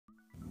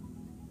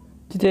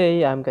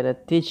Today I'm gonna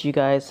teach you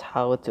guys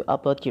how to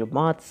upload your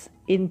mods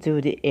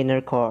into the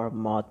Innercore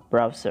mod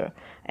browser,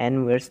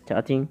 and we're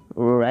starting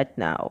right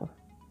now.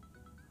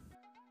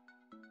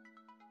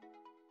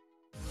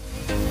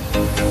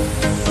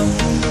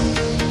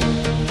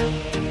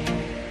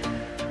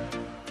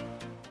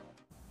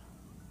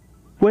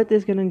 What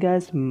is going on,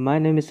 guys? My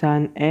name is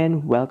Han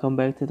and welcome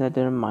back to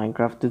another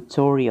Minecraft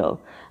tutorial.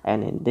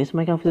 And in this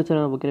Minecraft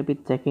tutorial we're gonna be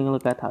taking a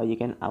look at how you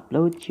can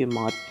upload your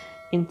mod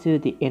into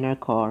the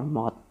Innercore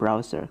mod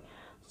browser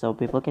so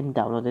people can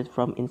download it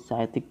from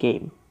inside the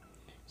game.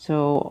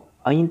 So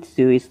all you need to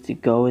do is to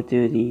go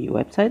to the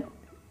website.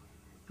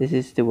 This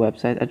is the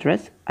website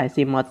address,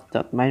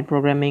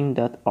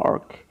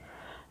 icmods.mindprogramming.org.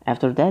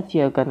 After that,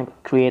 you're gonna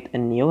create a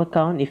new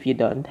account if you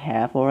don't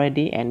have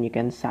already, and you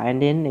can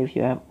sign in if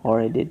you have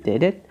already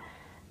did it,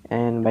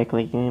 and by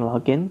clicking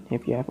login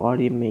if you have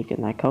already made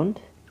an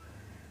account.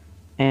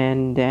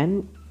 And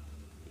then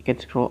you can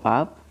scroll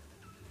up,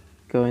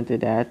 go into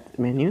that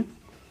menu,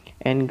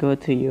 and go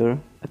to your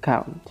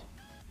account.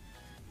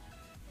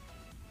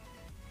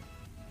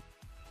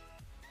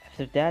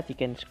 After that, you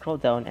can scroll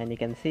down and you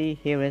can see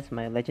here is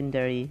my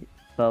legendary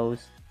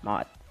bows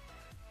mod,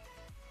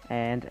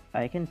 and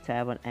I can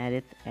tab on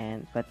edit,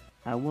 but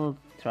I will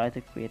try to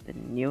create a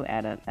new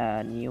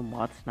new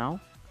mods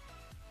now.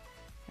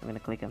 I'm gonna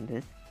click on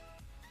this,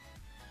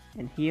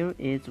 and here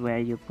is where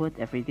you put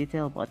every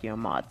detail about your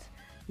mods.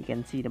 You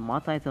can see the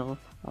mod title,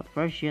 mod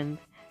version,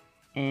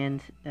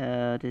 and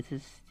this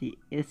is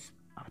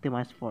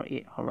optimized for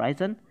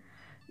Horizon.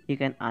 You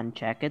can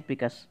uncheck it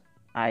because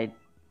I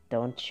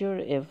don't sure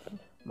if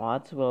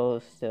mods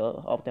will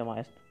still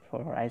optimize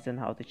for Horizon,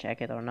 how to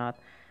check it or not.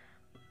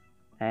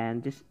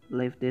 And just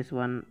leave this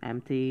one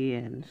empty,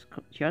 and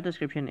short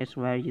description is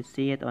where you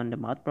see it on the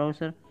mod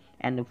browser,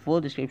 and the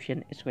full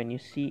description is when you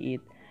see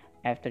it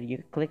after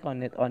you click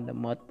on it on the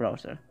mod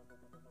browser.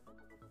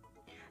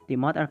 The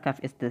mod archive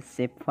is the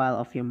zip file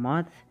of your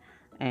mod,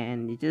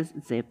 and you just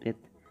zip it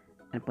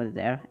and put it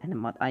there, and the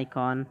mod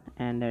icon,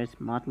 and there's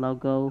mod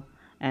logo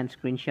and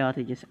screenshot.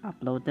 You just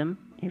upload them.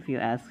 If you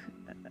ask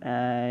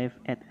if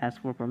it asks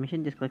for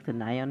permission, just click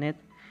deny on it,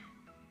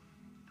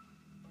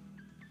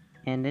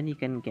 and then you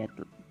can get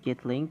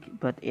git link,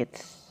 but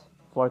it's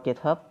for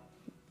GitHub.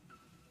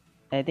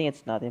 I think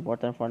it's not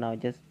important for now.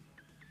 Just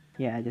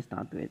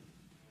not do it.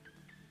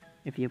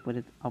 If you put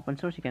it open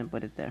source, you can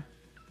put it there.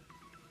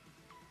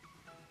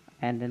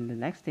 And then the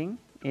next thing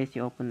is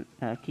you open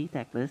a key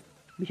tag list.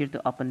 Be sure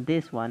to open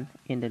this one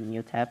in the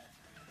new tab,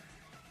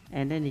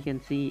 and then you can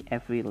see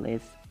every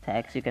list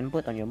tags you can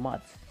put on your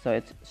mods, so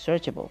it's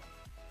searchable.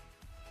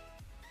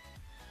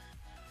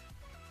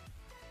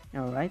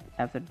 Alright,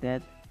 after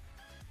that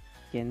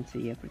you can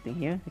see everything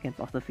here. You can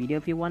pause the video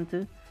if you want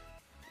to,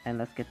 and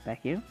let's get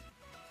back here,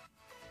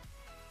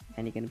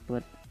 and you can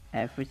put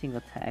every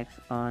single tags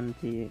on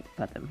the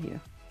bottom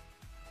here,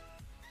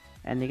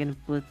 and you can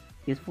put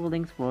useful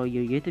links for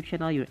your YouTube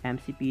channel, your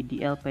MCP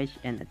DL page,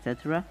 and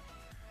etc.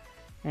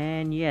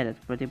 And yeah,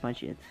 that's pretty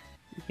much it.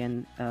 You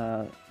can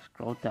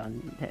scroll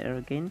down there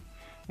again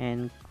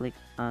and click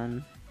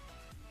on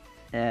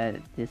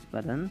this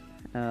button.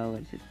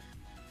 What is it?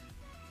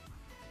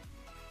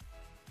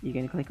 You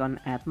can click on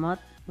add mod,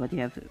 but you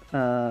have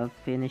to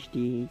finish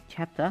the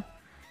chapter.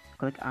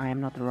 Click I am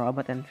not a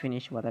robot and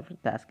finish whatever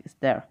task is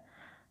there.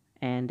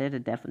 And then the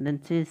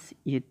dependencies,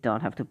 you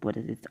don't have to put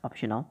it, it's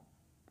optional.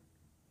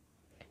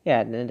 Yeah,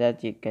 and then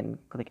that you can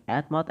click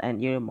add mod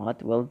and your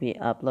mod will be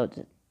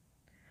uploaded.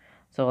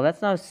 So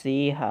let's now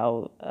see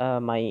how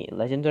my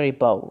legendary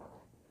bow.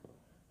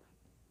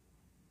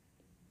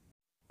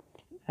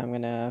 I'm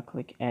gonna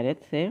click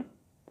edit there,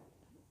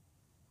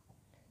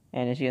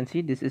 and as you can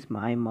see, this is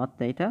my mod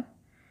data.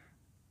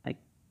 Like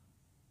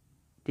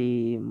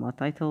the mod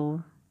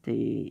title,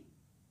 the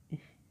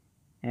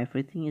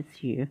everything is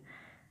here,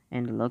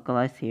 and the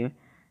localized here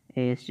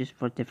is just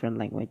for different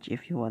language.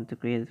 If you want to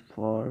create it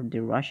for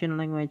the Russian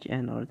language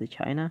and or the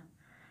China,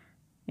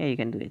 yeah, you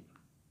can do it.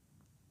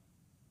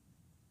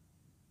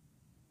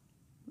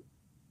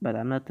 But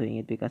I'm not doing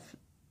it because,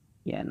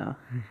 yeah, no.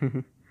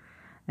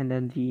 And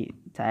then the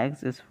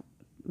tags is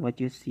what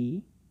you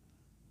see,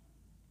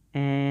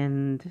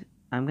 and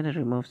I'm gonna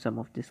remove some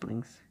of these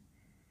links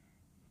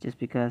just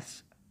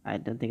because I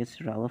don't think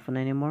it's relevant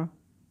anymore.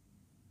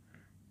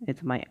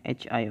 It's my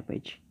HIO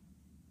page.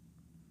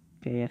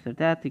 Okay, after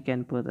that you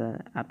can put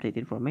update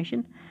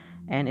information,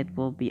 and it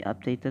will be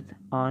updated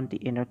on the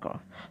Innercore.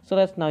 So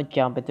let's now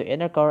jump into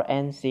Innercore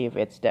and see if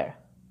it's there.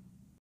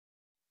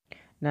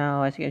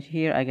 Now as you can see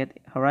here, I get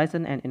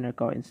Horizon and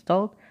Innercore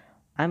installed.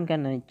 I'm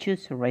gonna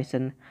choose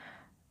Horizon,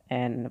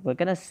 and we're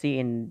gonna see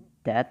in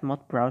that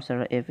mod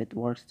browser if it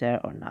works there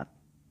or not.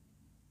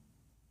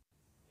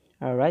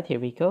 Alright, here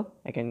we go.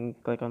 I can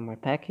click on my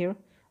pack here.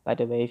 By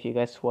the way, if you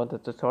guys want a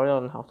tutorial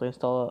on how to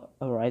install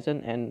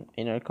Horizon and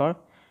Innercore,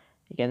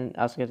 you can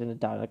ask it in the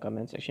down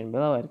comment section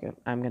below.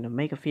 I'm gonna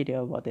make a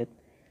video about it.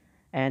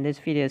 And this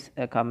video is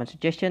a comment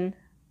suggestion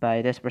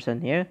by this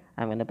person here.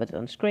 I'm gonna put it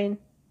on screen.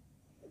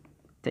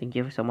 Thank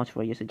you so much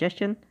for your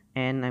suggestion.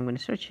 And I'm gonna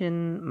search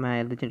in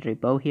my legendary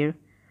bow here.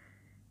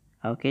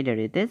 Okay, there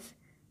it is.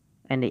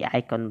 And the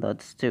icon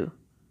loads too.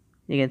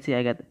 You can see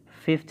I got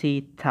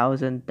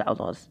 50,000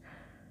 downloads.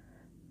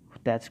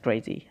 That's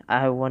crazy.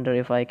 I wonder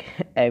if I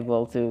can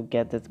able to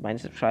get this many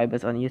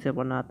subscribers on YouTube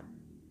or not.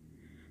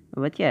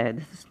 But yeah,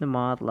 this is the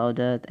mod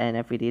loaded and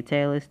every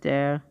detail is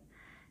there.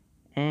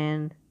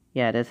 And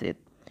yeah, that's it.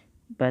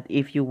 But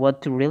if you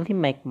want to really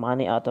make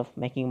money out of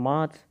making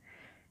mods,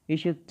 you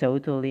should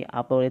totally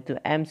upload it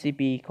to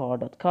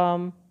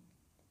mcbcore.com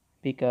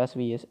because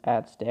we use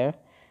ads there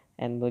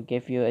and we'll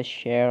give you a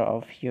share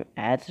of your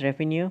ads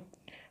revenue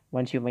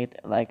once you make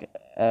like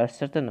a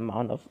certain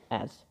amount of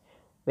ads.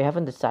 We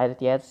haven't decided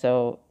yet,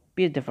 so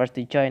be the first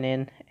to join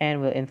in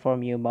and we'll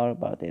inform you more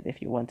about it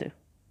if you want to.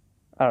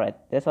 Alright,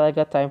 that's all I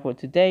got time for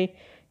today.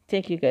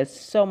 Thank you guys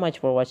so much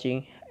for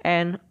watching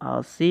and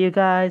I'll see you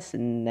guys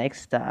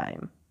next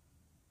time.